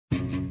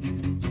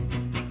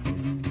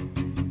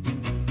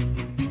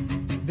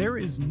There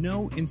is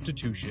no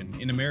institution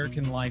in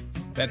American life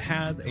that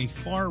has a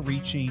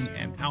far-reaching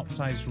and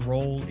outsized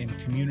role in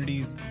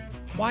communities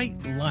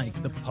quite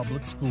like the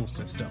public school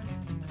system.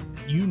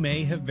 You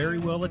may have very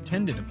well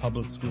attended a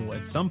public school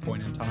at some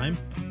point in time,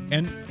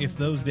 and if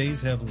those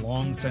days have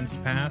long since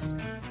passed,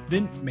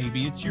 then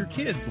maybe it's your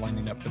kids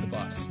lining up for the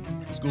bus,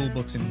 school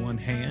books in one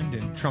hand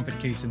and trumpet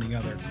case in the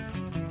other.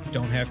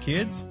 Don't have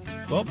kids?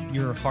 Well,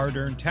 your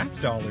hard-earned tax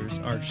dollars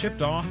are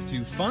shipped off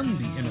to fund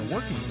the inner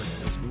workings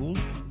of the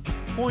schools.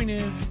 Point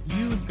is,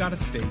 you've got a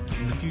stake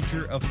in the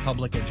future of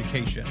public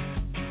education.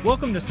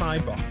 Welcome to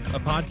Sidebar, a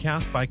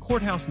podcast by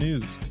Courthouse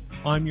News.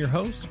 I'm your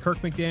host, Kirk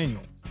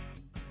McDaniel.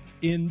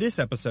 In this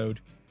episode,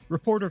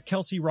 reporter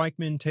Kelsey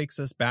Reichman takes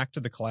us back to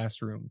the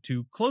classroom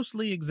to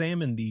closely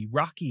examine the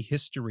rocky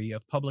history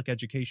of public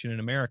education in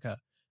America,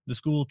 the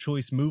school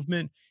choice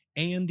movement,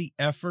 and the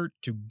effort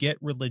to get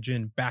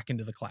religion back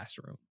into the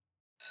classroom.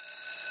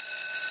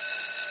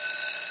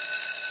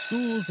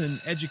 Schools and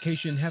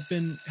education have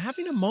been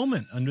having a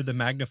moment under the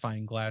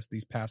magnifying glass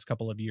these past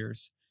couple of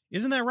years.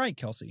 Isn't that right,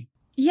 Kelsey?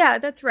 Yeah,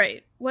 that's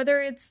right. Whether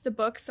it's the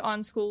books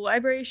on school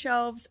library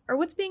shelves or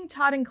what's being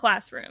taught in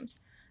classrooms,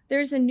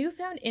 there's a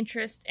newfound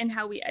interest in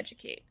how we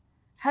educate.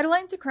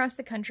 Headlines across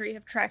the country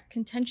have tracked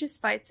contentious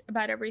fights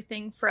about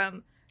everything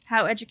from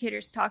how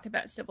educators talk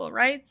about civil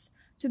rights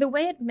to the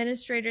way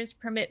administrators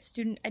permit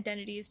student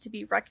identities to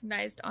be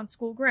recognized on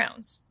school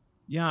grounds.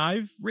 Yeah,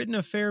 I've written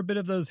a fair bit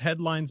of those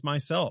headlines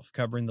myself,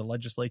 covering the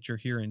legislature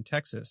here in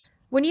Texas.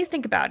 When you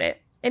think about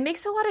it, it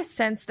makes a lot of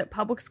sense that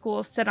public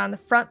schools sit on the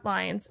front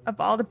lines of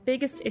all the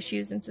biggest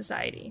issues in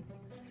society.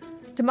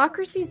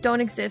 Democracies don't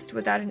exist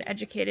without an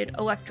educated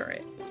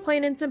electorate,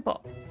 plain and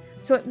simple.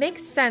 So it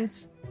makes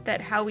sense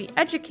that how we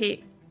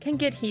educate can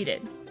get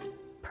heated,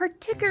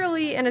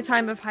 particularly in a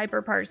time of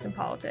hyper-partisan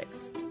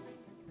politics.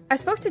 I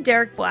spoke to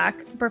Derek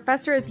Black, a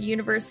professor at the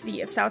University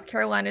of South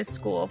Carolina's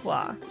School of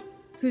Law,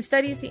 who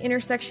studies the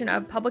intersection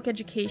of public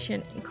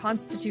education and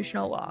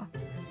constitutional law.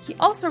 He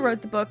also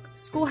wrote the book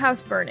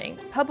Schoolhouse Burning: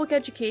 Public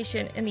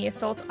Education and the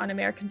Assault on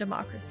American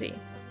Democracy.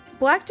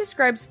 Black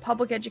describes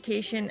public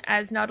education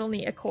as not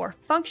only a core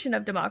function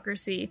of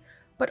democracy,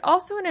 but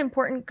also an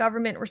important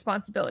government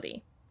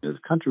responsibility. This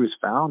country was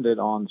founded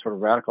on sort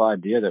of radical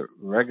idea that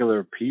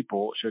regular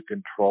people should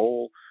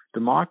control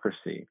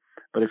democracy.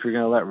 But if you're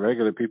going to let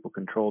regular people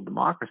control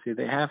democracy,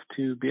 they have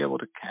to be able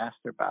to cast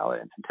their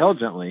ballot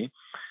intelligently,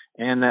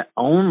 and that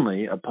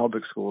only a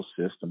public school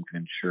system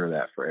can ensure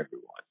that for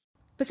everyone.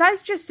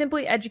 Besides just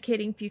simply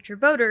educating future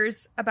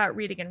voters about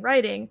reading and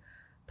writing,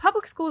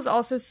 public schools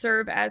also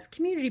serve as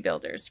community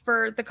builders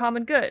for the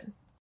common good.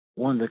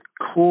 One of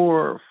the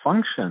core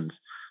functions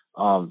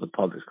of the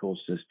public school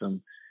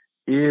system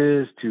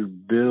is to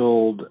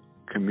build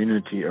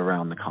community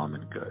around the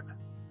common good,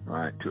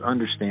 right? To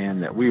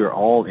understand that we are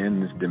all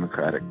in this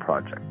democratic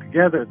project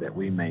together, that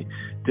we may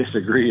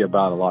disagree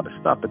about a lot of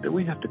stuff, but that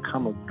we have to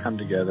come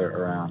together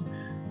around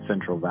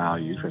central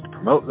values. We have to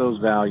promote those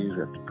values,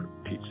 we have to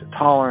teach the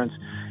tolerance,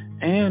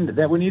 and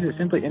that we need to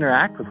simply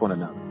interact with one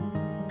another.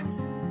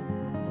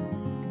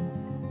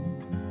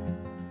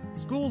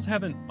 Schools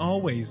haven't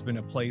always been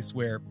a place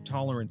where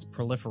tolerance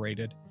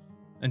proliferated.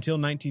 Until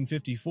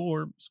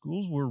 1954,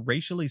 schools were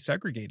racially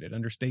segregated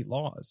under state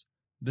laws.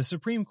 The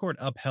Supreme Court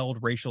upheld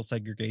racial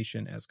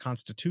segregation as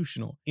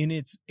constitutional in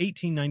its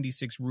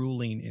 1896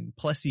 ruling in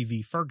Plessy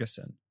v.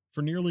 Ferguson.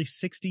 For nearly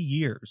 60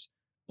 years,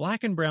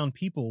 Black and brown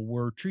people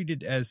were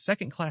treated as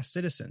second-class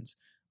citizens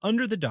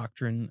under the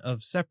doctrine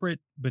of separate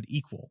but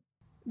equal.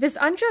 This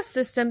unjust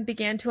system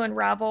began to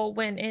unravel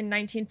when, in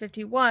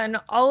 1951,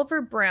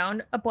 Oliver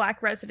Brown, a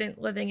Black resident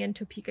living in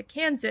Topeka,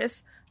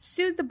 Kansas,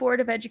 sued the Board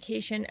of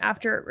Education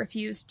after it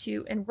refused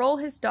to enroll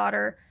his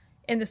daughter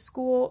in the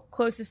school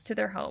closest to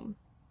their home.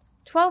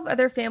 12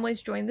 other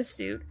families joined the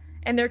suit,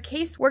 and their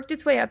case worked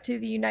its way up to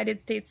the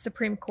United States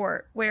Supreme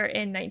Court, where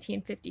in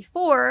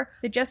 1954,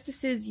 the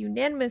justices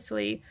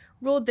unanimously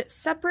ruled that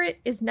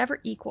separate is never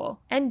equal,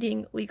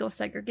 ending legal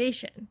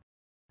segregation.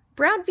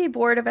 Brown v.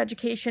 Board of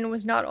Education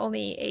was not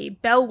only a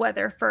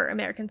bellwether for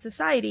American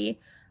society,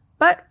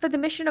 but for the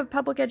mission of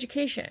public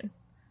education.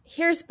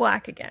 Here's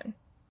Black again.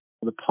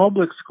 The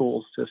public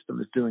school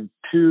system is doing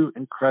two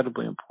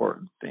incredibly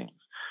important things.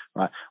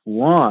 Right.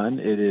 One,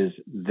 it is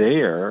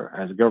there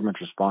as a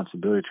government's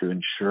responsibility to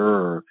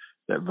ensure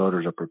that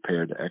voters are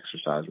prepared to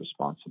exercise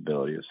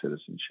responsibility of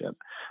citizenship.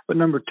 But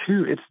number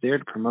two, it's there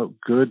to promote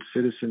good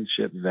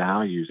citizenship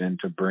values and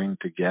to bring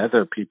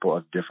together people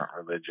of different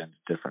religions,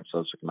 different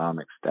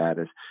socioeconomic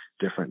status,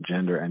 different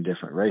gender, and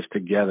different race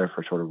together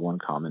for sort of one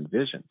common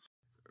vision.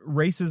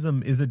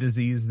 Racism is a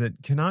disease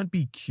that cannot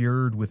be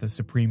cured with a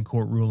Supreme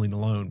Court ruling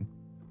alone.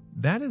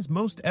 That is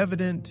most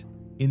evident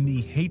in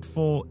the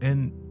hateful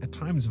and at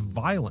times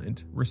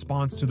violent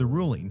response to the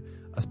ruling,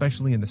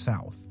 especially in the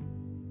South.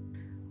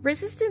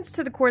 Resistance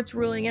to the court's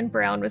ruling in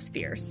Brown was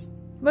fierce,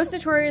 most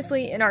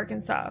notoriously in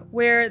Arkansas,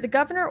 where the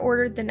governor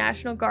ordered the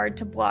National Guard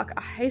to block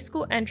a high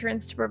school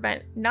entrance to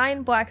prevent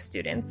 9 Black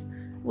students,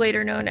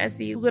 later known as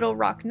the Little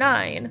Rock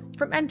Nine,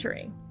 from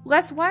entering.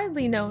 Less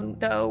widely known,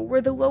 though,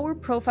 were the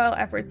lower-profile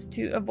efforts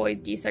to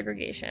avoid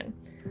desegregation.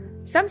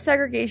 Some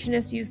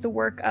segregationists used the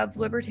work of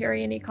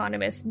libertarian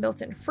economist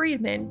Milton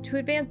Friedman to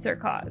advance their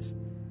cause.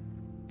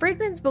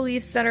 Friedman's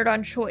beliefs centered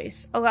on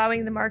choice,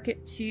 allowing the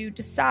market to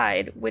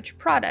decide which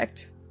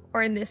product,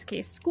 or in this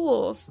case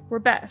schools, were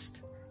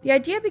best. The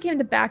idea became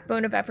the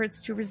backbone of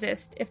efforts to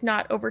resist, if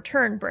not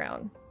overturn,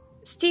 Brown.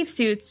 Steve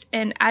Suits,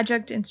 an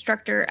adjunct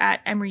instructor at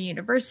Emory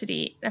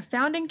University, a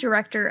founding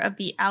director of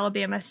the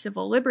Alabama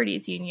Civil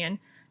Liberties Union,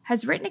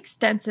 has written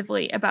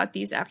extensively about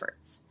these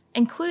efforts,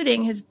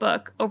 including his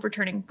book,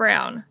 Overturning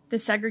Brown, The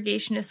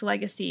Segregationist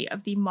Legacy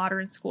of the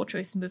Modern School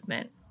Choice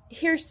Movement.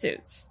 Here's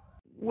Suits.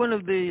 One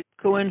of the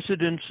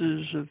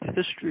coincidences of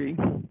history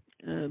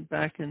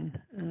back in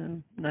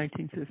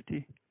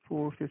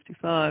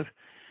 1954-55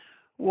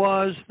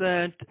 was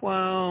that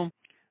while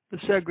the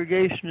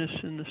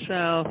segregationists in the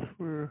South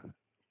were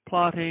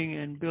plotting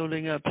and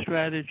building up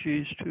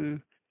strategies to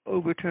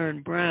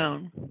overturn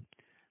Brown,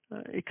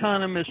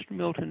 economist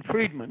Milton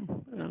Friedman,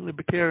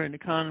 libertarian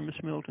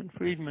economist Milton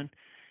Friedman,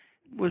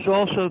 was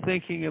also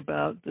thinking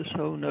about this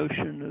whole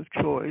notion of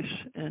choice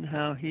and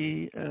how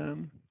he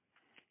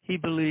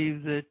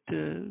believed that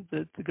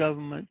the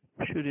government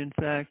should in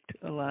fact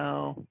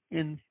allow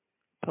in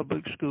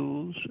public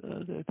schools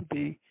there to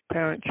be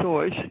parent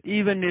choice,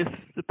 even if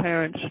the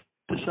parents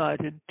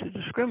decided to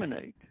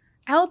discriminate.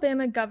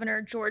 Alabama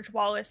Governor George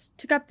Wallace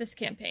took up this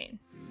campaign.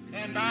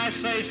 And I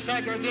say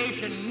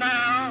segregation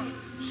now,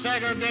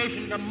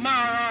 segregation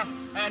tomorrow,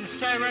 and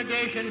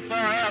segregation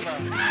forever.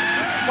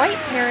 White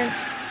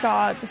parents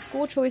saw the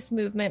school choice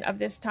movement of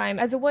this time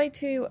as a way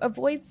to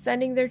avoid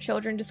sending their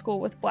children to school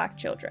with black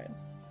children.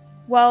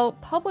 While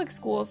public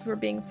schools were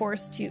being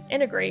forced to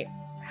integrate,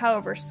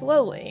 however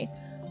slowly,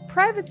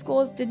 private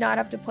schools did not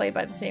have to play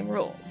by the same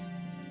rules.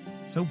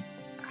 So,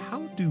 how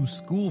do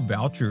school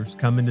vouchers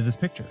come into this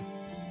picture?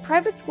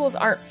 Private schools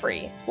aren't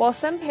free. While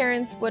some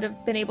parents would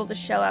have been able to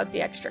shell out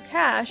the extra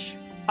cash,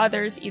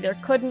 others either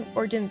couldn't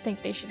or didn't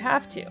think they should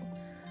have to.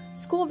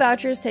 School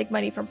vouchers take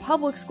money from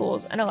public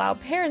schools and allow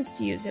parents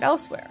to use it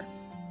elsewhere.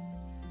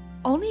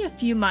 Only a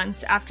few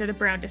months after the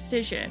Brown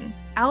decision,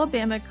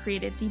 Alabama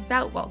created the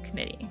Boutwell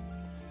Committee,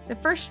 the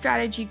first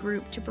strategy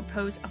group to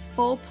propose a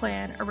full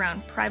plan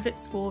around private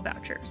school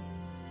vouchers.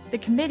 The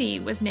committee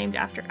was named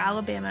after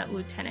Alabama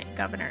Lieutenant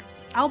Governor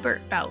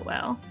Albert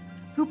Boutwell,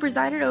 who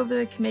presided over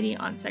the Committee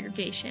on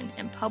Segregation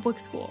in Public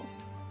Schools.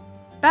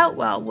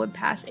 Boutwell would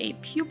pass a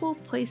Pupil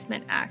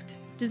Placement Act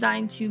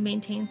designed to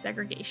maintain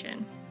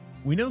segregation.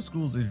 We know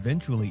schools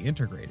eventually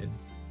integrated.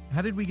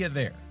 How did we get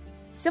there?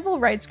 Civil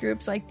rights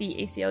groups like the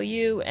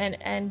ACLU and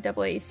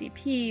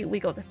NAACP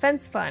Legal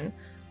Defense Fund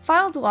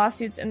filed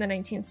lawsuits in the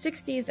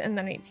 1960s and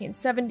the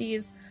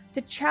 1970s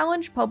to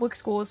challenge public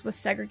schools with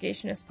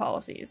segregationist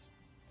policies.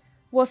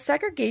 While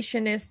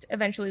segregationists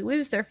eventually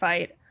lose their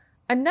fight,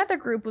 another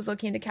group was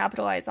looking to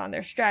capitalize on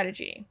their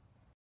strategy.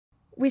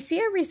 We see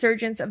a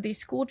resurgence of the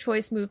school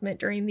choice movement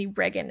during the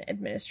Reagan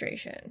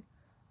administration.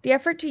 The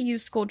effort to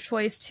use school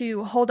choice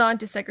to hold on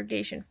to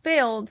segregation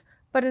failed,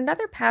 but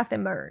another path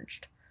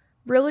emerged.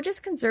 Religious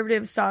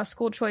conservatives saw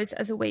school choice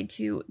as a way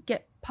to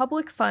get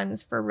public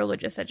funds for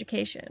religious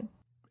education.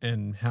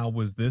 And how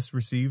was this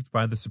received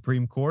by the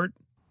Supreme Court?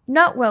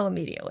 Not well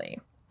immediately.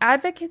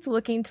 Advocates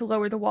looking to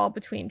lower the wall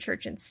between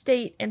church and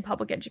state in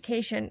public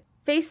education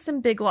faced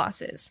some big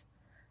losses.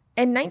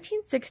 In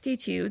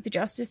 1962, the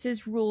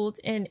justices ruled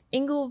in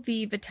Ingle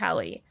v.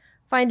 Vitale,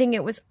 finding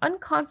it was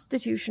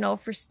unconstitutional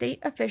for state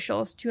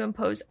officials to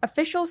impose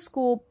official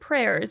school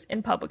prayers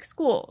in public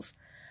schools.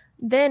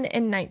 Then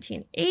in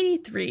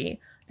 1983,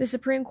 the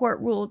Supreme Court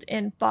ruled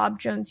in Bob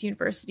Jones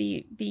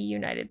University v.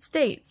 United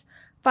States,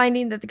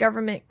 finding that the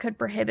government could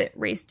prohibit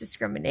race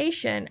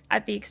discrimination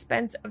at the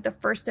expense of the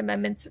First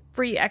Amendment's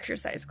free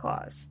exercise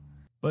clause.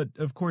 But,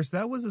 of course,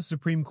 that was a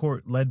Supreme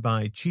Court led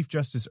by Chief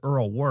Justice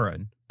Earl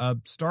Warren, a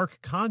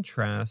stark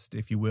contrast,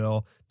 if you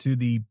will, to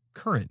the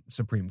current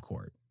Supreme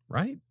Court,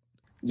 right?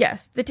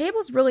 Yes, the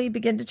tables really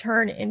begin to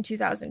turn in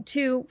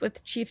 2002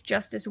 with Chief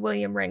Justice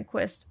William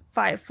Rehnquist's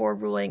 5-4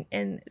 ruling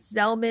in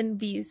Zellman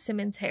v.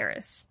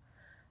 Simmons-Harris.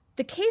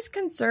 The case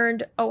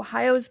concerned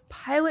Ohio's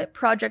pilot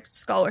project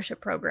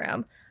scholarship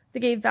program that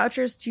gave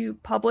vouchers to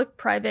public,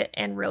 private,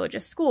 and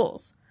religious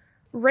schools.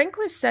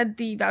 Rehnquist said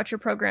the voucher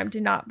program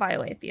did not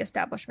violate the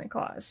Establishment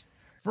Clause.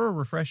 For a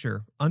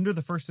refresher, under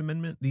the First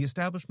Amendment, the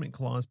Establishment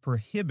Clause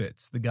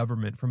prohibits the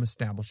government from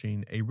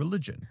establishing a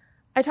religion.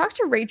 I talked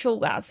to Rachel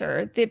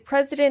Lasser, the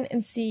president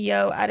and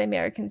CEO at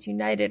Americans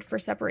United for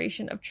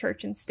Separation of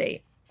Church and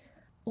State.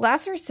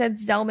 Lasser said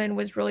Zellman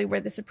was really where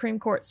the Supreme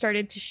Court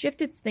started to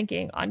shift its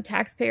thinking on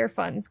taxpayer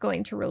funds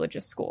going to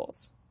religious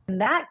schools.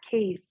 And that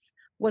case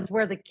was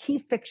where the key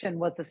fiction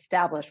was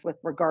established with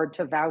regard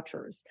to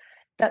vouchers,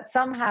 that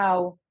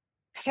somehow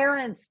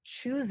parents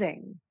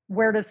choosing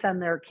where to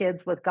send their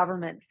kids with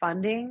government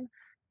funding,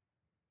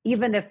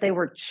 even if they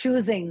were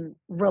choosing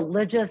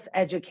religious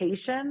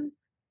education,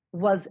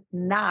 was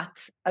not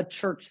a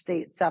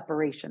church-state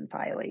separation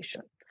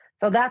violation.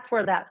 So that's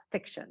where that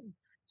fiction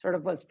sort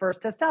of was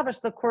first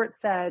established, the court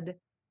said,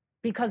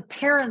 because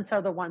parents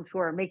are the ones who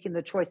are making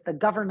the choice, the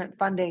government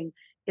funding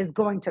is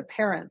going to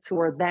parents who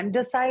are then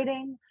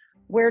deciding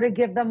where to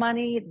give the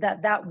money,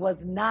 that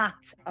was not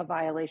a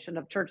violation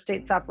of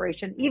church-state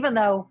separation, even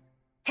though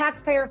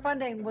taxpayer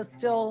funding was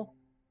still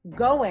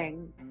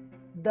going,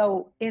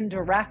 though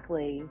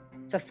indirectly,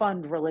 to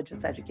fund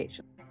religious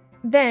education.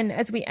 Then,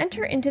 as we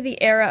enter into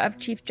the era of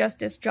Chief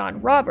Justice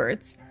John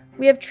Roberts,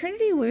 we have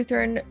Trinity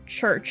Lutheran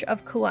Church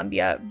of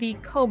Columbia v.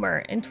 Comer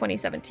in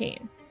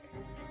 2017.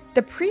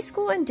 The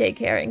preschool and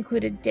daycare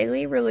included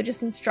daily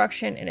religious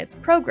instruction in its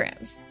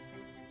programs.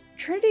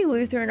 Trinity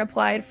Lutheran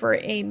applied for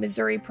a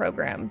Missouri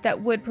program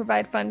that would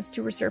provide funds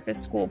to resurface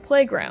school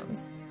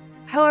playgrounds.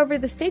 However,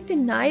 the state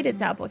denied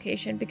its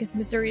application because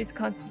Missouri's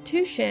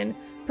constitution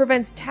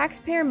prevents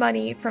taxpayer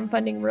money from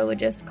funding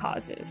religious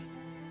causes.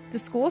 The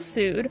school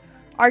sued,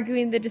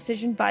 arguing the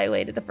decision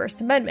violated the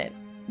First Amendment.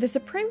 The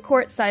Supreme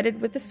Court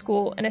sided with the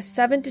school in a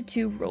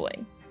 7-2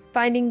 ruling,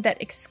 finding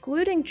that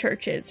excluding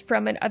churches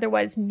from an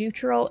otherwise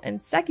neutral and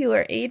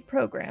secular aid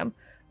program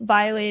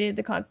violated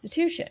the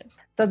Constitution.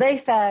 So they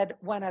said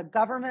when a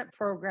government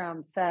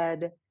program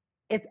said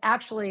it's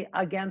actually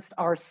against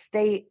our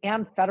state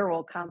and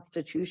federal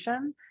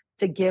constitution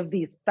to give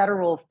these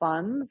federal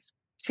funds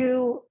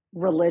to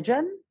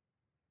religion,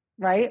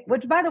 right?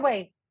 Which, by the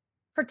way,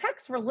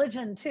 protects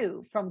religion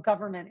too from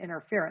government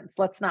interference.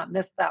 Let's not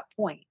miss that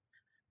point.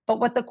 But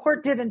what the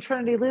court did in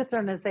Trinity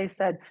Lutheran is they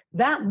said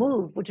that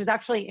move, which is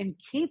actually in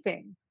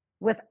keeping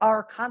with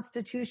our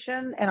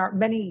Constitution and our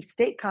many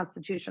state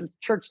constitutions,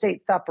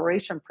 church-state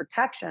separation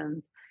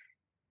protections,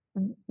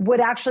 would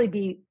actually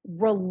be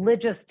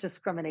religious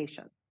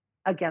discrimination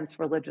against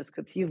religious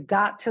groups. You've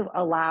got to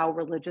allow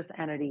religious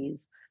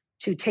entities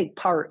to take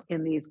part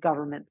in these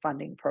government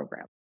funding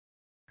programs.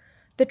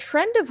 The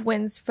trend of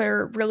wins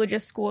for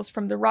religious schools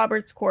from the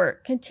Roberts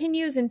Court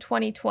continues in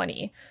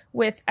 2020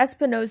 with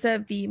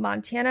Espinoza v.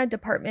 Montana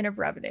Department of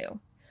Revenue.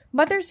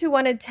 Mothers who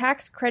wanted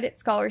tax credit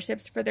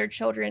scholarships for their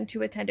children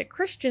to attend a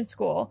Christian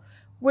school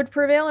would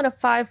prevail in a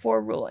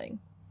 5-4 ruling.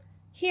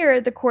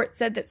 Here, the court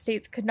said that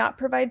states could not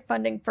provide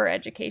funding for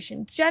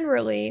education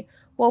generally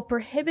while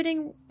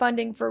prohibiting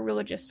funding for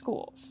religious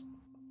schools.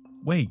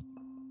 Wait,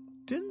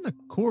 didn't the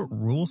court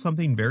rule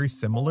something very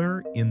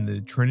similar in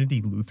the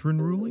Trinity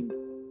Lutheran ruling?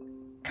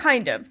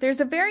 Kind of. There's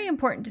a very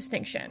important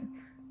distinction.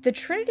 The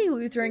Trinity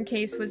Lutheran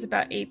case was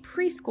about a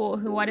preschool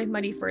who wanted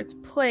money for its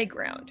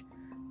playground.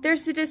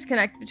 There's a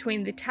disconnect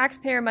between the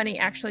taxpayer money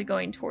actually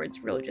going towards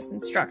religious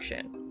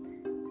instruction.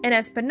 In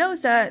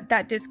Espinoza,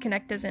 that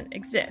disconnect doesn't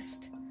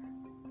exist.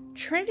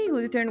 Trinity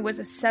Lutheran was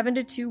a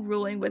 7-2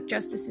 ruling with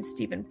Justices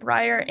Stephen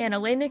Breyer and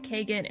Elena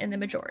Kagan in the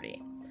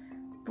majority.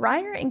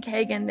 Breyer and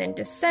Kagan then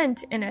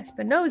dissent in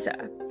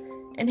Espinoza.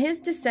 In his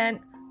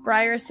dissent,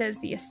 Breyer says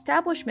the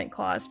Establishment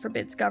Clause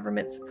forbids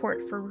government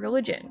support for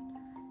religion.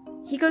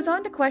 He goes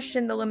on to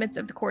question the limits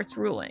of the court's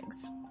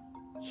rulings.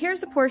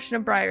 Here's a portion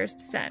of Breyer's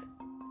dissent.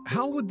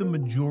 How would the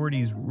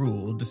majority's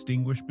rule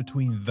distinguish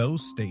between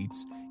those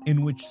states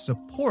in which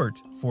support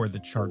for the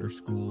charter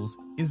schools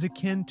is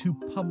akin to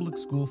public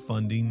school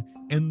funding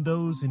and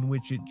those in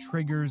which it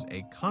triggers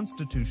a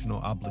constitutional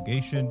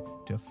obligation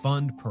to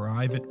fund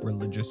private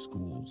religious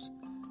schools?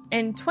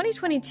 In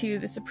 2022,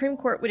 the Supreme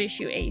Court would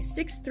issue a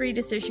 6-3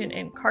 decision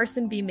in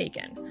Carson v.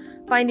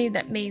 Macon, finding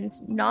that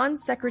Maine's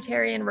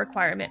non-sectarian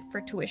requirement for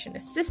tuition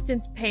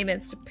assistance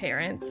payments to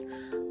parents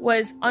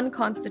was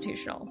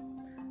unconstitutional.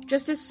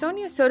 Justice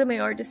Sonia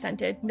Sotomayor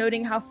dissented,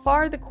 noting how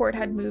far the court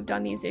had moved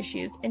on these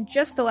issues in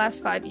just the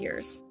last 5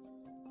 years.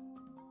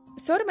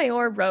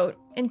 Sotomayor wrote,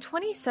 "In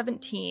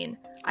 2017,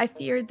 I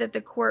feared that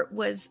the court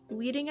was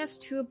leading us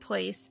to a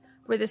place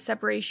where the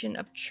separation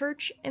of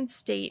church and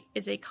state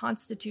is a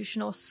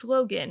constitutional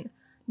slogan,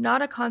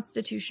 not a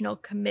constitutional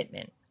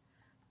commitment.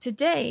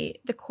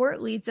 Today, the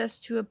court leads us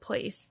to a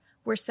place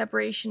where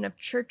separation of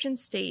church and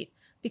state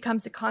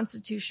becomes a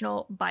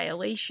constitutional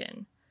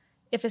violation.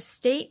 If a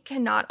state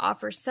cannot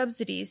offer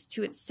subsidies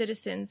to its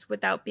citizens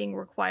without being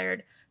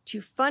required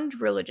to fund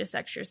religious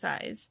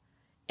exercise,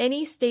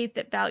 any state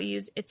that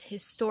values its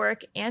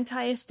historic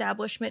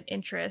anti-establishment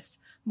interest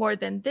more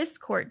than this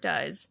court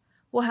does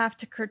will have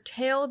to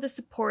curtail the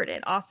support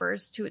it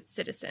offers to its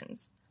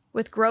citizens.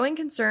 With growing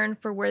concern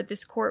for where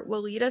this court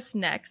will lead us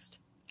next,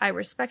 I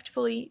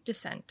respectfully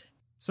dissent."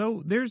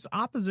 So there's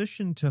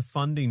opposition to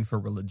funding for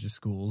religious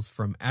schools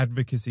from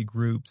advocacy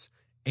groups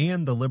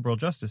and the liberal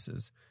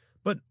justices.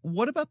 But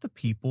what about the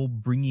people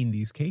bringing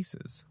these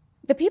cases?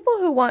 The people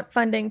who want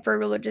funding for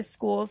religious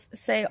schools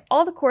say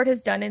all the court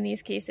has done in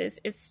these cases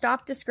is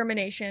stop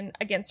discrimination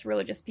against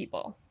religious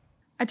people.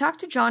 I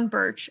talked to John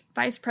Birch,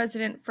 Vice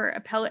President for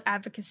Appellate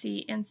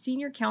Advocacy and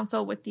Senior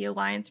Counsel with the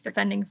Alliance for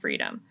Defending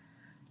Freedom.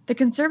 The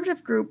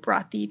conservative group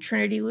brought the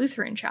Trinity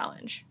Lutheran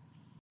challenge.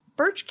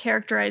 Birch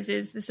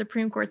characterizes the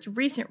Supreme Court's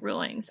recent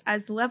rulings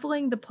as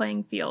leveling the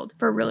playing field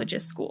for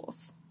religious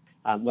schools.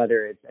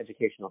 Whether it's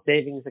educational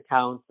savings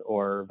accounts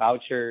or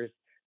vouchers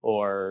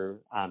or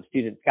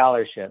student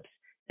scholarships,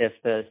 if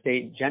the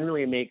state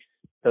generally makes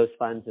those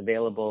funds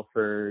available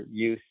for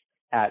use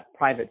at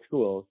private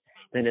schools,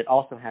 then it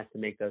also has to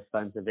make those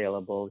funds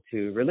available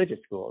to religious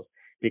schools,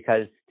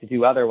 because to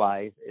do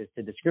otherwise is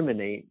to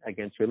discriminate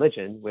against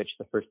religion, which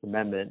the First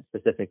Amendment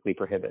specifically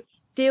prohibits.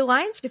 The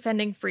Alliance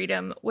Defending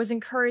Freedom was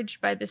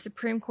encouraged by the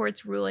Supreme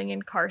Court's ruling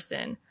in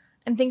Carson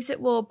and thinks it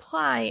will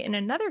apply in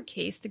another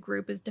case the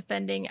group is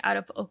defending out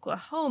of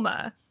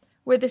Oklahoma,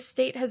 where the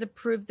state has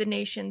approved the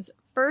nation's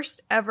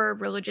first ever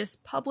religious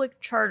public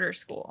charter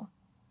school.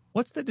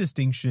 What's the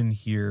distinction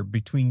here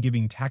between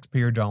giving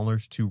taxpayer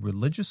dollars to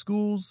religious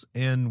schools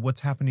and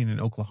what's happening in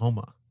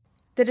Oklahoma?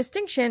 The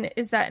distinction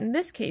is that in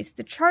this case,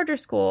 the charter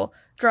school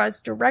draws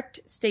direct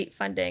state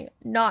funding,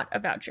 not a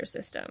voucher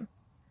system.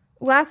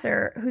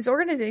 Lasser, whose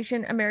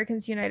organization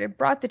Americans United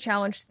brought the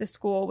challenge to the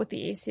school with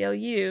the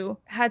ACLU,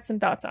 had some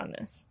thoughts on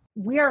this.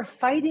 We are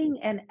fighting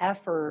an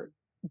effort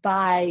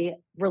by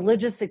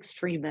religious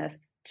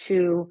extremists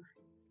to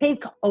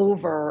take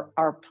over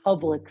our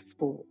public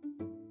schools.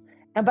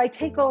 And by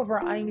take over,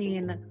 I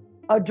mean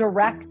a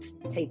direct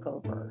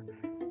takeover.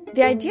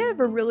 The idea of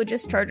a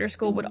religious charter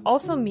school would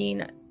also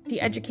mean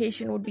the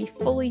education would be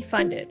fully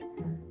funded.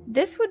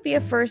 This would be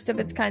a first of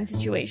its kind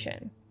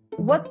situation.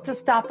 What's to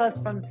stop us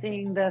from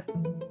seeing this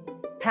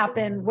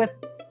happen with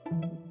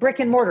brick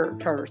and mortar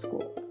charter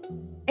schools?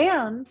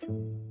 And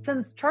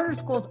since charter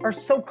schools are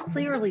so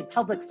clearly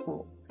public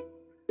schools,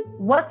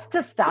 what's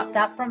to stop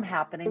that from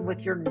happening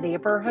with your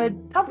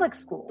neighborhood public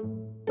school?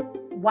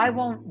 Why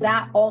won't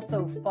that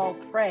also fall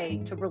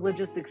prey to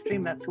religious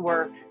extremists who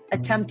are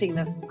attempting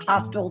this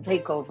hostile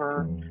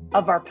takeover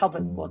of our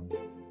public schools?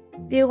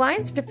 The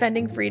Alliance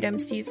Defending Freedom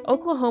sees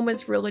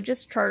Oklahoma's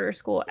religious charter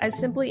school as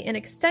simply an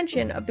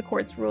extension of the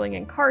court's ruling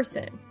in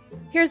Carson.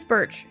 Here's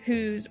Birch,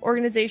 whose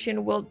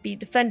organization will be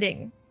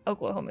defending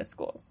Oklahoma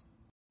schools.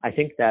 I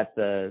think that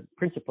the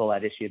principle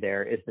at issue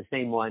there is the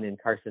same one in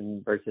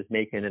Carson versus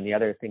Macon and the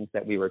other things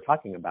that we were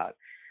talking about,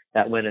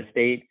 that when a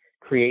state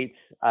creates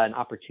an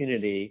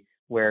opportunity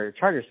where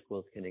charter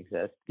schools can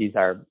exist, these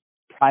are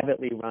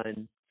privately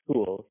run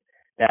schools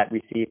that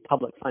receive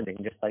public funding,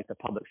 just like the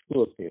public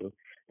schools do.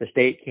 The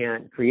state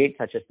can't create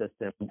such a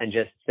system and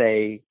just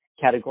say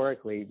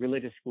categorically,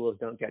 religious schools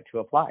don't get to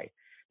apply.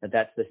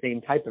 That's the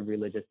same type of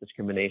religious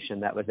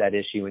discrimination that was at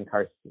issue in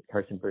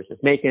Carson versus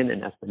Macon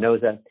and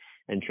Espinoza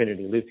and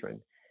Trinity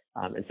Lutheran.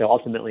 And so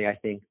ultimately, I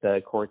think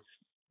the courts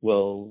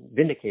will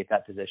vindicate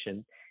that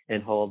position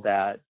and hold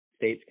that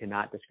states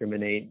cannot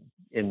discriminate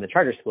in the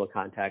charter school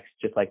context,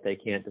 just like they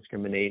can't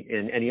discriminate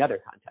in any other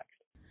context.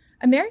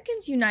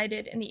 Americans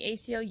United and the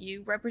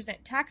ACLU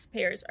represent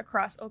taxpayers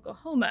across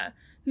Oklahoma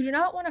who do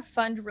not want to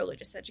fund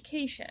religious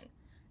education.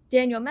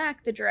 Daniel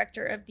Mack, the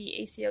director of the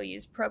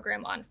ACLU's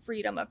program on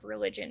freedom of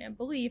religion and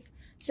belief,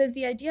 says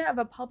the idea of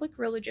a public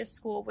religious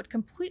school would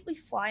completely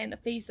fly in the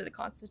face of the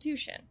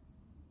Constitution.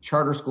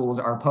 Charter schools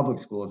are public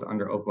schools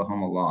under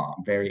Oklahoma law,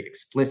 very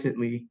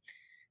explicitly,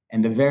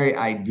 and the very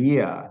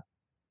idea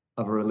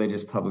of a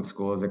religious public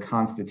school is a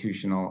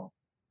constitutional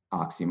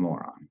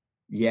oxymoron.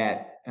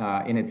 Yet,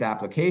 in its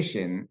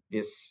application,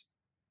 this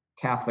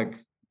Catholic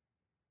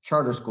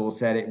charter school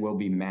said it will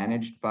be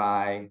managed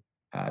by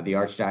the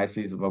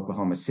Archdiocese of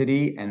Oklahoma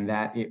City and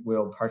that it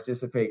will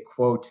participate,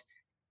 quote,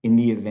 in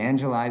the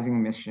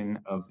evangelizing mission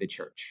of the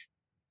church.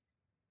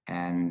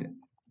 And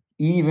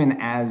even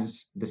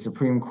as the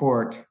Supreme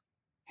Court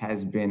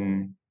has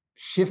been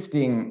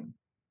shifting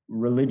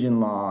religion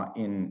law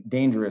in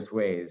dangerous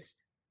ways,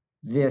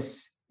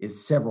 this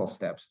is several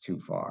steps too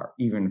far,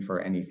 even for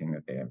anything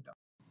that they have done.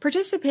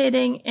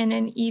 Participating in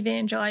an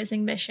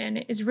evangelizing mission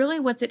is really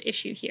what's at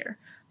issue here,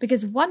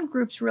 because one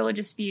group's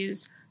religious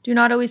views do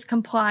not always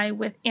comply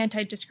with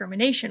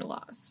anti-discrimination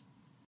laws.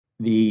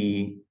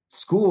 The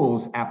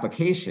school's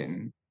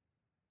application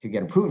to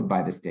get approved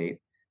by the state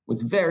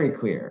was very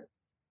clear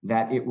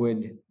that it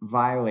would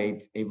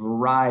violate a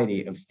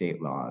variety of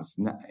state laws,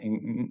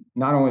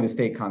 not only the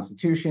state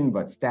constitution,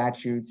 but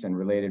statutes and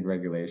related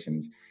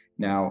regulations.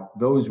 Now,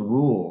 those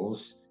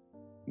rules,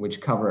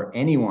 which cover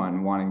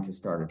anyone wanting to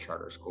start a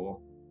charter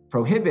school,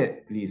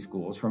 prohibit these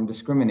schools from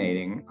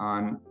discriminating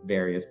on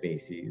various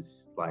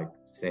bases, like,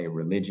 say,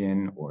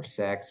 religion or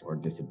sex or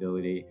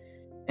disability,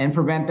 and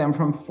prevent them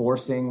from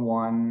forcing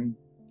one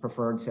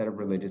preferred set of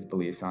religious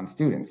beliefs on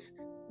students.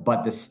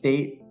 But the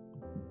state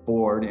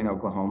board in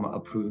Oklahoma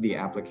approved the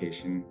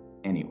application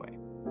anyway.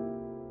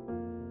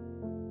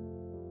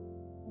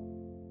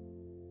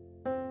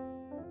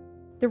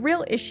 The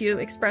real issue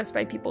expressed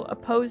by people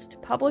opposed to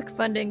public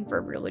funding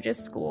for religious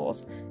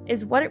schools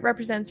is what it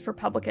represents for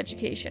public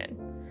education.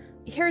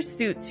 Here's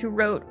Suits, who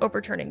wrote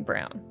Overturning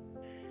Brown.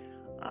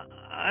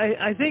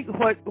 I think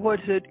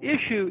what's at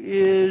issue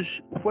is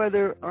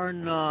whether or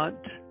not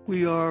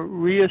we are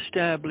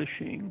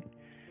reestablishing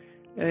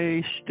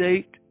a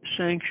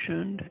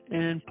state-sanctioned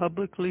and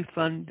publicly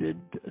funded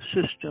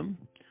system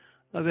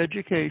of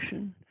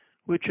education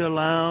which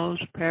allows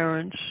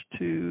parents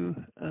to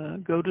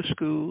go to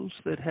schools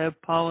that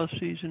have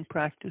policies and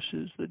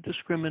practices that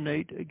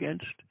discriminate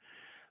against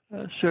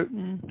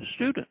certain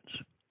students.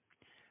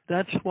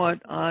 That's what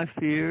I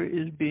fear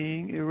is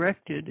being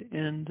erected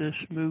in this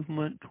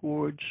movement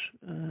towards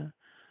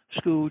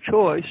school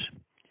choice,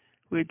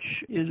 which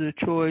is a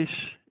choice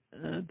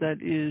that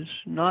is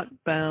not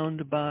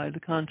bound by the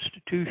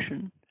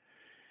Constitution,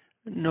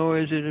 nor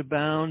is it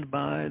bound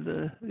by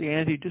the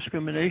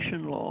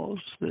anti-discrimination laws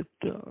that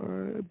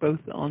are both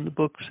on the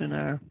books in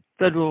our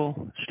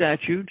federal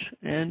statutes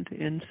and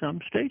in some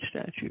state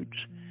statutes.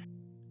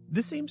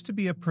 This seems to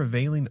be a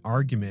prevailing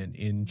argument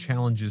in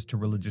challenges to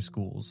religious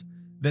schools,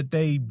 that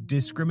they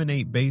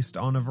discriminate based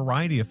on a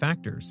variety of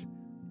factors.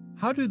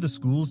 How do the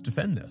schools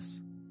defend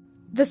this?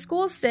 The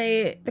schools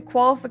say the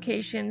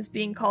qualifications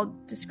being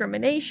called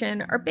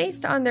discrimination are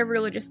based on their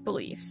religious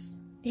beliefs.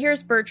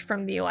 Here's Birch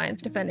from the Alliance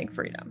Defending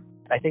Freedom.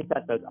 I think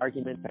that those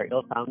arguments are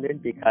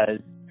ill-founded because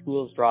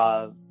schools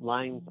draw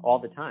lines all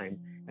the time.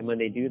 And when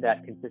they do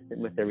that consistent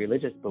with their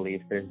religious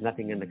beliefs, there's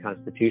nothing in the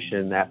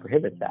Constitution that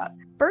prohibits that.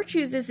 Birch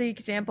uses the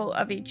example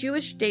of a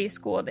Jewish day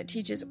school that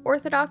teaches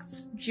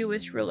Orthodox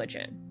Jewish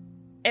religion.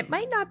 It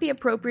might not be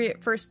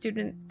appropriate for a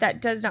student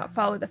that does not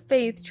follow the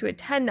faith to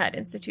attend that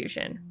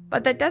institution,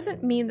 but that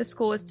doesn't mean the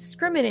school is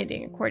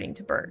discriminating, according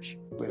to Birch.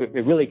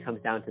 It really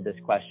comes down to this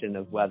question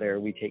of whether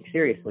we take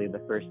seriously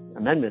the First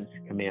Amendment's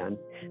command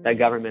that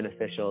government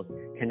officials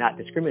cannot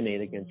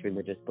discriminate against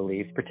religious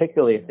beliefs,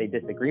 particularly if they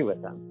disagree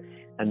with them.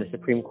 And the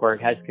Supreme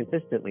Court has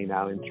consistently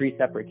now, in 3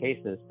 separate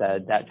cases,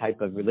 said that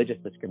type of religious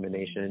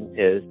discrimination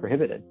is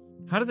prohibited.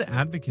 How do the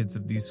advocates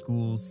of these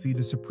schools see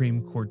the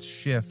Supreme Court's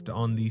shift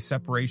on the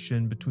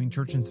separation between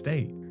church and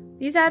state?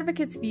 These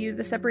advocates view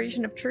the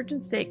separation of church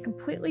and state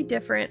completely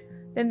different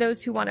than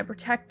those who want to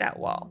protect that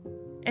wall.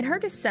 In her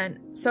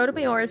dissent,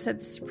 Sotomayor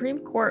said the Supreme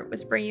Court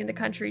was bringing the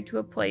country to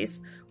a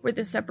place where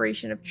the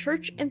separation of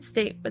church and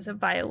state was a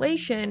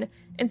violation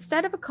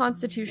instead of a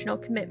constitutional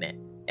commitment.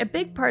 A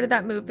big part of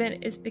that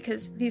movement is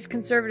because these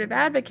conservative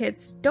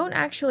advocates don't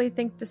actually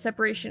think the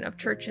separation of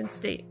church and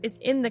state is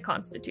in the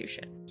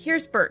Constitution.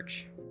 Here's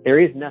Birch. There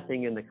is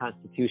nothing in the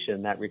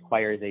Constitution that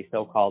requires a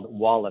so-called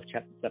wall of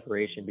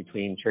separation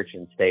between church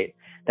and state.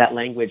 That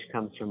language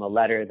comes from a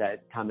letter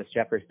that Thomas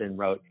Jefferson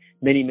wrote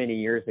many, many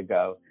years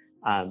ago,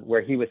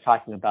 where he was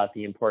talking about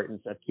the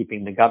importance of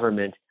keeping the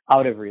government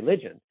out of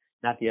religion,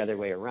 not the other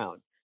way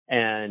around.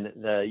 And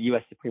the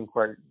U.S. Supreme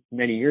Court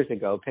many years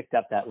ago picked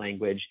up that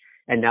language,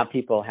 and now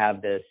people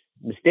have this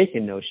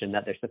mistaken notion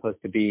that there's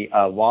supposed to be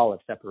a wall of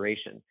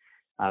separation.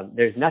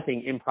 There's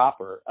nothing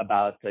improper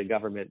about the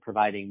government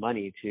providing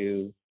money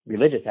to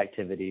religious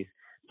activities,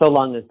 so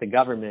long as the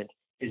government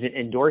isn't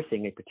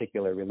endorsing a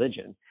particular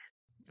religion.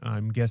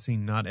 I'm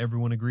guessing not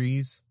everyone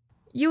agrees.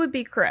 You would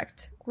be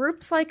correct.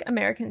 Groups like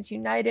Americans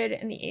United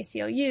and the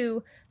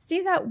ACLU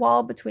see that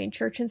wall between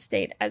church and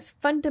state as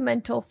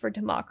fundamental for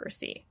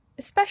democracy,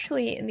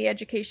 especially in the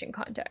education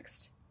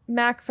context.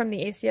 Mac from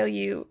the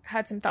ACLU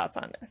had some thoughts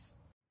on this.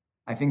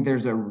 I think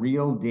there's a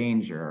real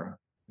danger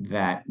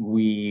that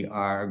we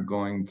are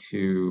going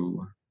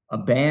to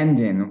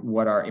abandon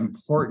what are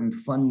important,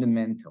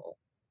 fundamental,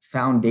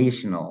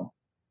 foundational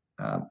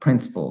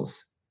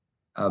principles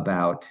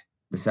about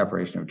the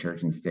separation of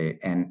church and state.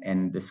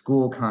 And the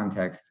school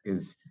context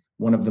is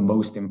one of the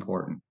most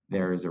important.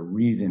 There is a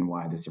reason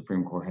why the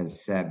Supreme Court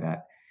has said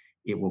that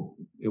it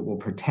will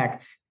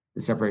protect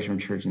the separation of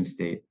church and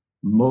state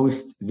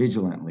most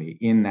vigilantly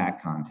in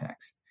that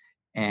context.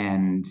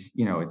 And,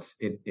 you know,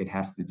 it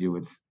has to do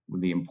with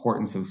the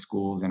importance of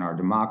schools in our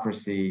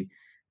democracy,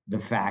 the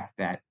fact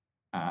that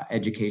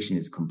education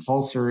is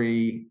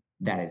compulsory,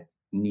 that it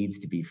needs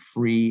to be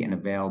free and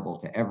available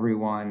to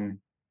everyone.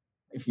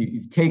 If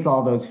you take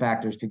all those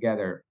factors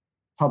together,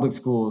 public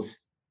schools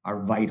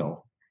are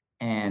vital,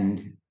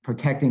 and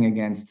protecting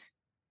against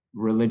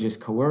religious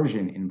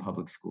coercion in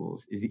public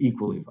schools is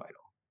equally vital.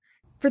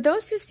 For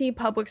those who see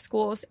public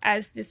schools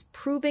as this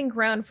proving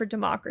ground for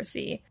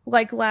democracy,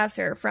 like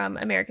Lasser from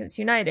Americans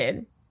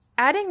United,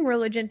 adding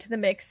religion to the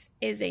mix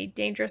is a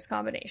dangerous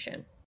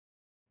combination.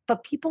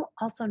 But people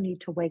also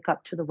need to wake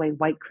up to the way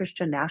white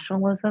Christian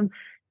nationalism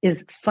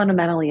is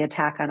fundamentally an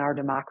attack on our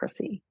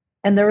democracy.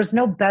 And there is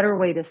no better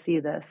way to see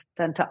this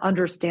than to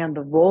understand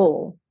the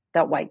role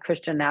that white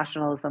Christian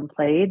nationalism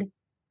played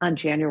on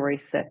January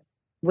 6th,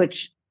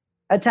 which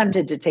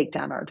attempted to take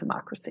down our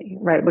democracy,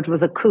 right? Which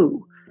was a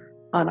coup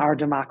on our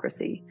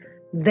democracy.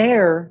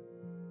 There,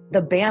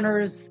 the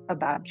banners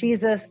about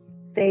Jesus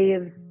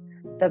saves,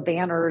 the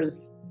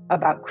banners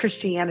about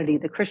Christianity,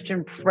 the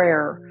Christian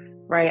prayer,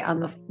 right, on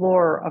the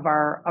floor of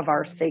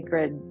our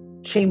sacred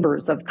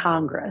chambers of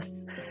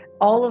Congress.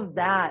 All of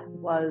that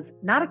was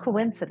not a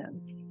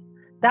coincidence.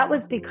 That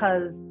was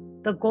because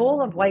the goal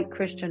of white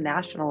Christian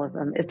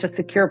nationalism is to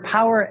secure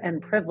power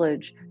and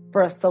privilege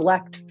for a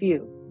select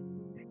few.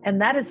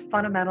 And that is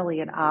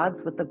fundamentally at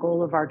odds with the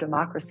goal of our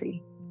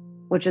democracy,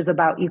 which is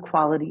about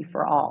equality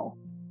for all.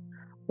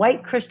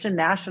 White Christian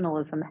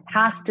nationalism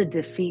has to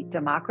defeat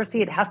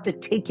democracy. It has to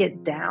take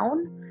it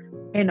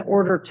down in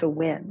order to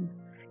win.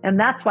 And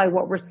that's why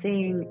what we're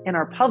seeing in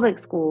our public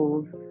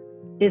schools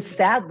is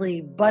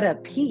sadly but a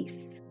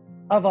piece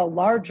of a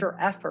larger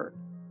effort,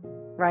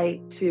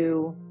 right,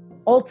 to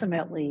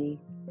ultimately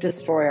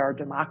destroy our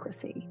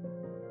democracy.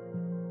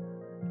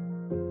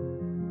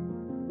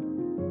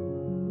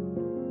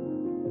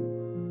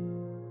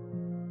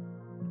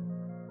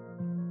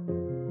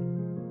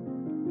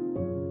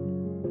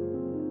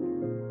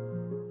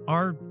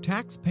 Are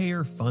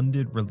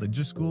taxpayer-funded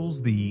religious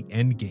schools the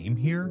end game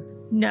here?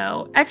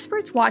 No,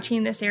 experts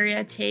watching this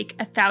area take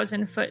a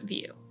 1,000-foot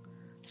view.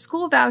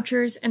 School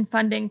vouchers and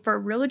funding for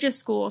religious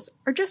schools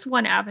are just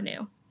one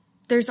avenue.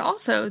 There's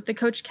also the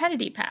Coach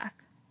Kennedy path.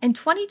 In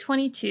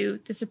 2022,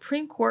 the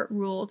Supreme Court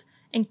ruled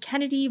in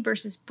Kennedy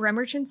versus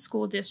Bremerton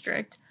School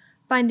District,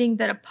 finding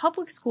that a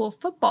public school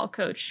football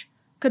coach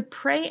could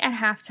pray at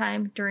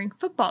halftime during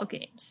football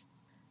games.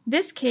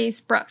 This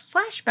case brought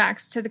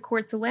flashbacks to the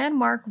court's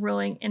landmark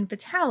ruling in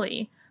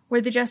Vitale,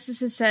 where the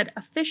justices said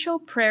official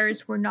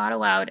prayers were not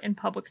allowed in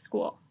public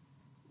school.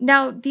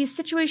 Now, these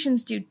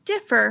situations do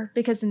differ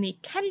because in the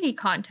Kennedy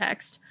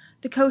context,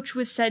 the coach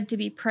was said to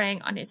be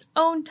praying on his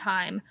own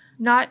time,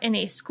 not in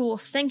a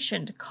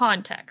school-sanctioned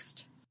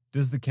context.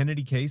 Does the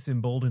Kennedy case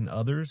embolden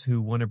others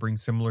who want to bring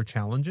similar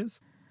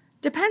challenges?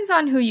 Depends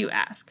on who you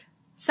ask.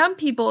 Some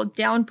people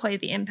downplay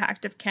the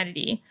impact of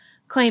Kennedy,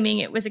 claiming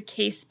it was a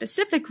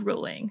case-specific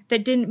ruling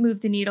that didn't move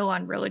the needle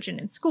on religion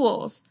in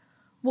schools,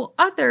 while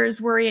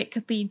others worry it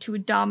could lead to a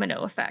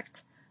domino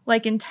effect,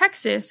 like in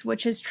Texas,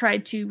 which has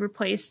tried to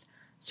replace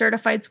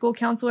certified school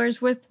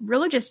counselors with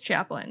religious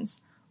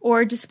chaplains,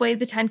 or display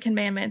the Ten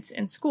Commandments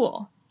in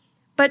school.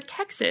 But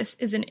Texas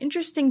is an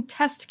interesting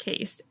test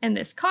case in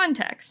this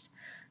context.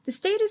 The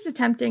state is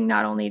attempting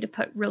not only to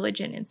put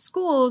religion in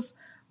schools,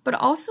 but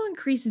also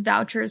increase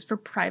vouchers for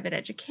private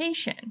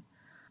education.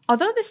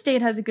 Although the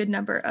state has a good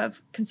number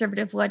of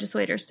conservative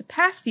legislators to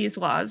pass these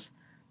laws,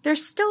 they're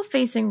still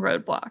facing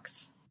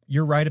roadblocks.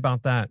 You're right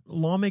about that.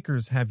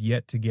 Lawmakers have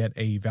yet to get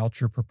a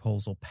voucher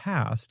proposal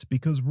passed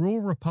because rural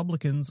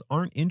Republicans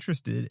aren't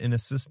interested in a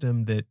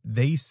system that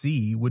they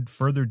see would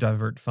further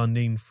divert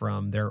funding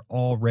from their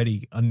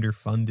already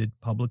underfunded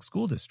public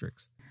school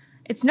districts.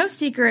 It's no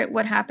secret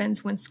what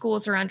happens when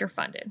schools are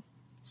underfunded.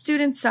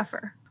 Students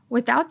suffer.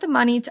 Without the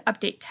money to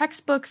update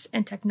textbooks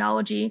and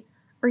technology,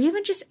 or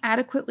even just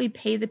adequately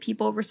pay the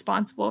people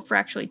responsible for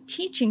actually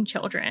teaching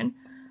children,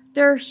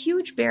 there are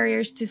huge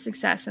barriers to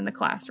success in the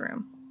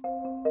classroom.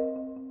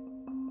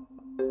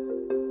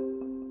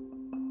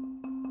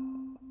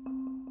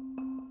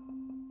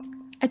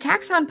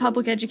 Attacks on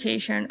public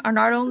education are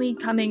not only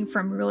coming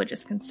from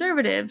religious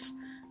conservatives,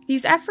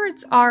 these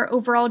efforts are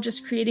overall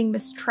just creating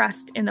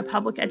mistrust in the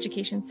public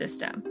education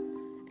system.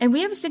 And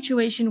we have a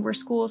situation where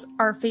schools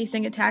are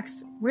facing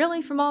attacks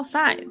really from all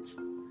sides.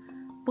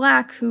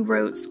 Black, who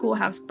wrote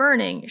Schoolhouse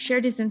Burning,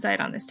 shared his insight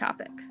on this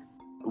topic.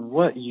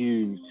 What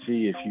you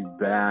see if you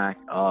back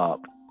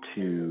up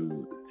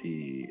to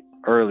the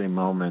early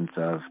moments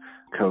of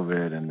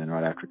COVID and then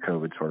right after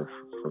COVID sort of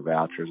for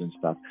vouchers and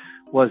stuff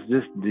was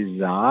this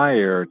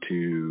desire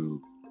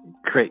to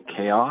create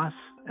chaos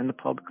in the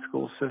public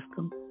school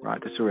system,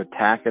 right? To sort of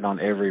attack it on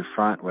every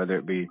front, whether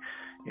it be,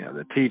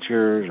 the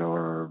teachers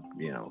or,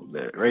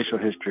 the racial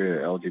history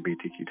or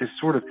LGBTQ, just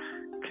sort of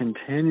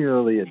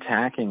continually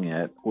attacking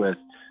it with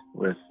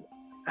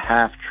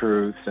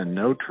half-truths and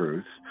no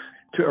truths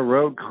to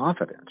erode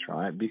confidence,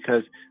 right?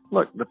 Because,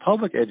 look, the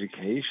public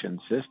education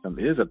system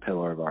is a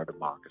pillar of our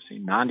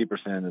democracy.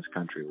 90% of this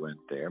country went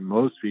there.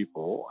 Most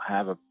people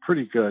have a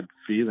pretty good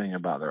feeling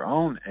about their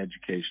own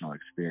educational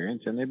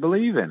experience, and they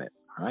believe in it,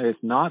 right? It's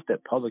not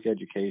that public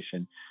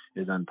education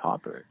is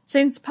unpopular.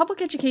 Since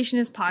public education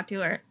is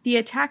popular, the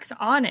attacks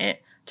on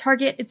it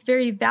target its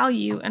very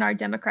value in our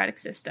democratic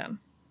system.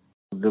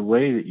 The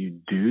way that you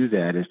do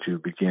that is to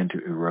begin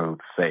to erode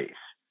faith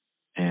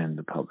in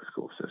the public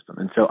school system.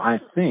 And so I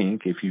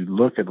think if you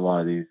look at a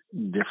lot of these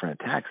different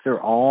attacks,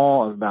 they're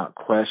all about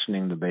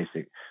questioning the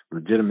basic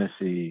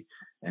legitimacy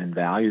and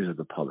values of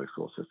the public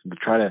school system to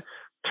try to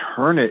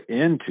turn it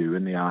into,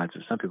 in the eyes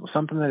of some people,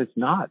 something that it's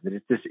not, that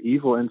it's this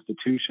evil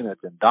institution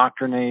that's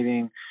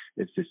indoctrinating,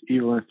 it's this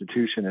evil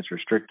institution that's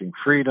restricting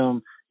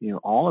freedom,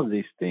 all of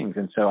these things.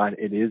 And so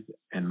it is,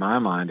 in my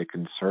mind, a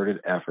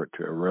concerted effort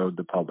to erode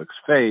the public's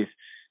faith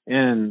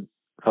in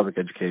public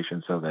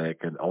education so that it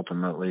could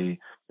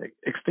ultimately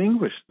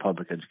extinguish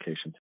public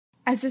education.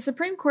 As the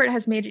Supreme Court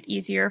has made it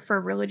easier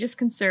for religious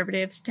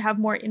conservatives to have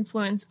more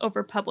influence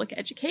over public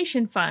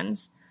education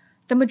funds,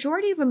 the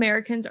majority of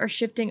Americans are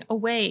shifting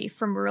away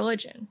from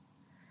religion.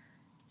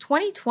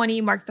 2020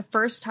 marked the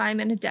first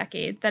time in a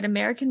decade that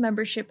American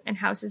membership in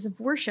houses of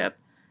worship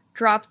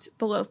dropped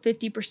below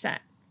 50%.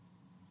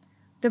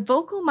 The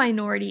vocal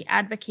minority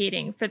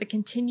advocating for the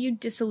continued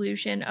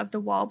dissolution of the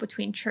wall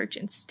between church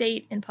and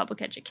state in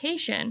public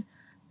education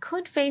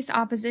could face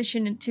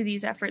opposition to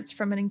these efforts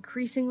from an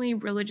increasingly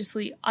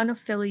religiously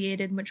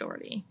unaffiliated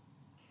majority.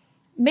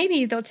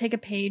 Maybe they'll take a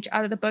page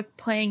out of the book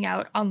playing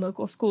out on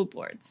local school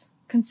boards.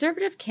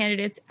 Conservative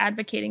candidates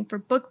advocating for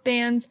book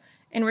bans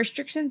and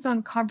restrictions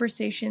on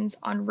conversations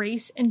on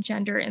race and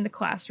gender in the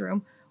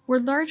classroom were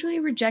largely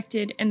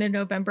rejected in the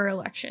November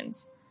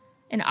elections.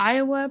 In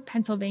Iowa,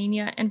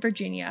 Pennsylvania, and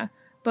Virginia,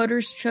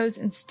 voters chose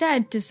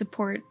instead to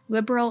support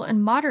liberal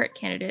and moderate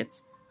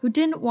candidates who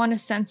didn't want to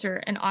censor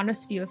an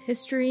honest view of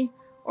history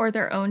or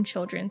their own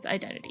children's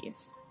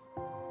identities.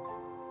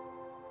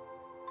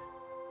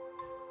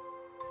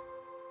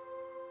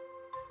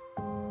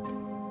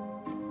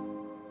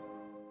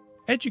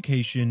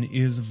 Education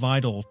is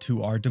vital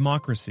to our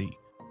democracy.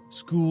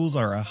 Schools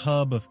are a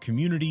hub of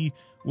community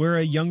where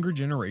a younger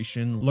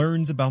generation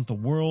learns about the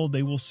world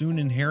they will soon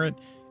inherit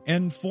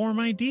and form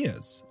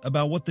ideas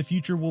about what the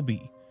future will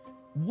be.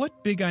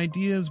 What big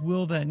ideas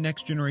will that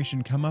next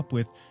generation come up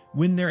with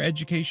when their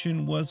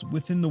education was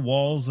within the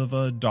walls of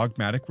a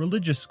dogmatic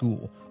religious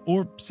school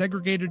or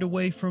segregated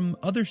away from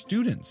other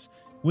students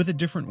with a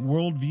different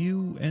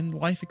worldview and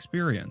life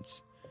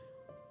experience?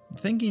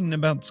 Thinking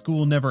about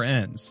school never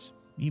ends,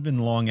 even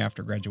long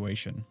after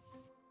graduation.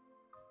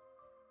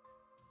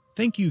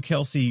 Thank you,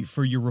 Kelsey,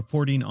 for your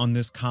reporting on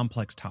this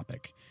complex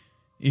topic.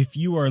 If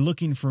you are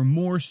looking for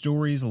more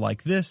stories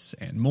like this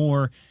and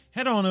more,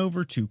 head on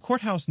over to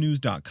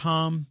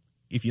courthousenews.com.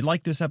 If you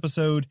liked this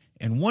episode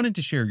and wanted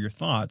to share your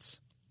thoughts,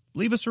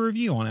 leave us a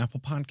review on Apple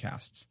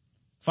Podcasts.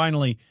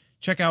 Finally,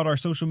 check out our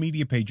social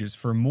media pages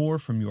for more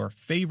from your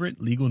favorite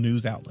legal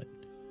news outlet.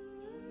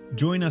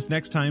 Join us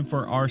next time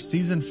for our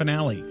season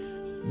finale,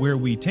 where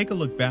we take a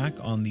look back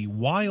on the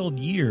wild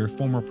year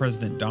former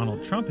President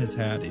Donald Trump has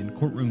had in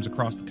courtrooms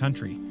across the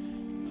country.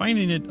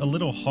 Finding it a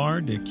little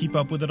hard to keep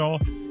up with it all?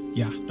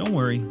 Yeah, don't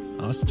worry,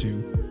 us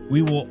too.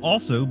 We will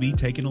also be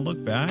taking a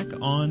look back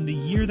on the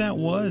year that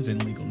was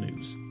in legal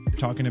news,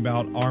 talking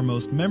about our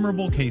most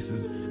memorable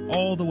cases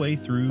all the way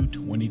through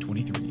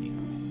 2023.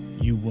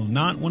 You will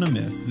not want to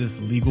miss this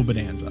legal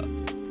bonanza.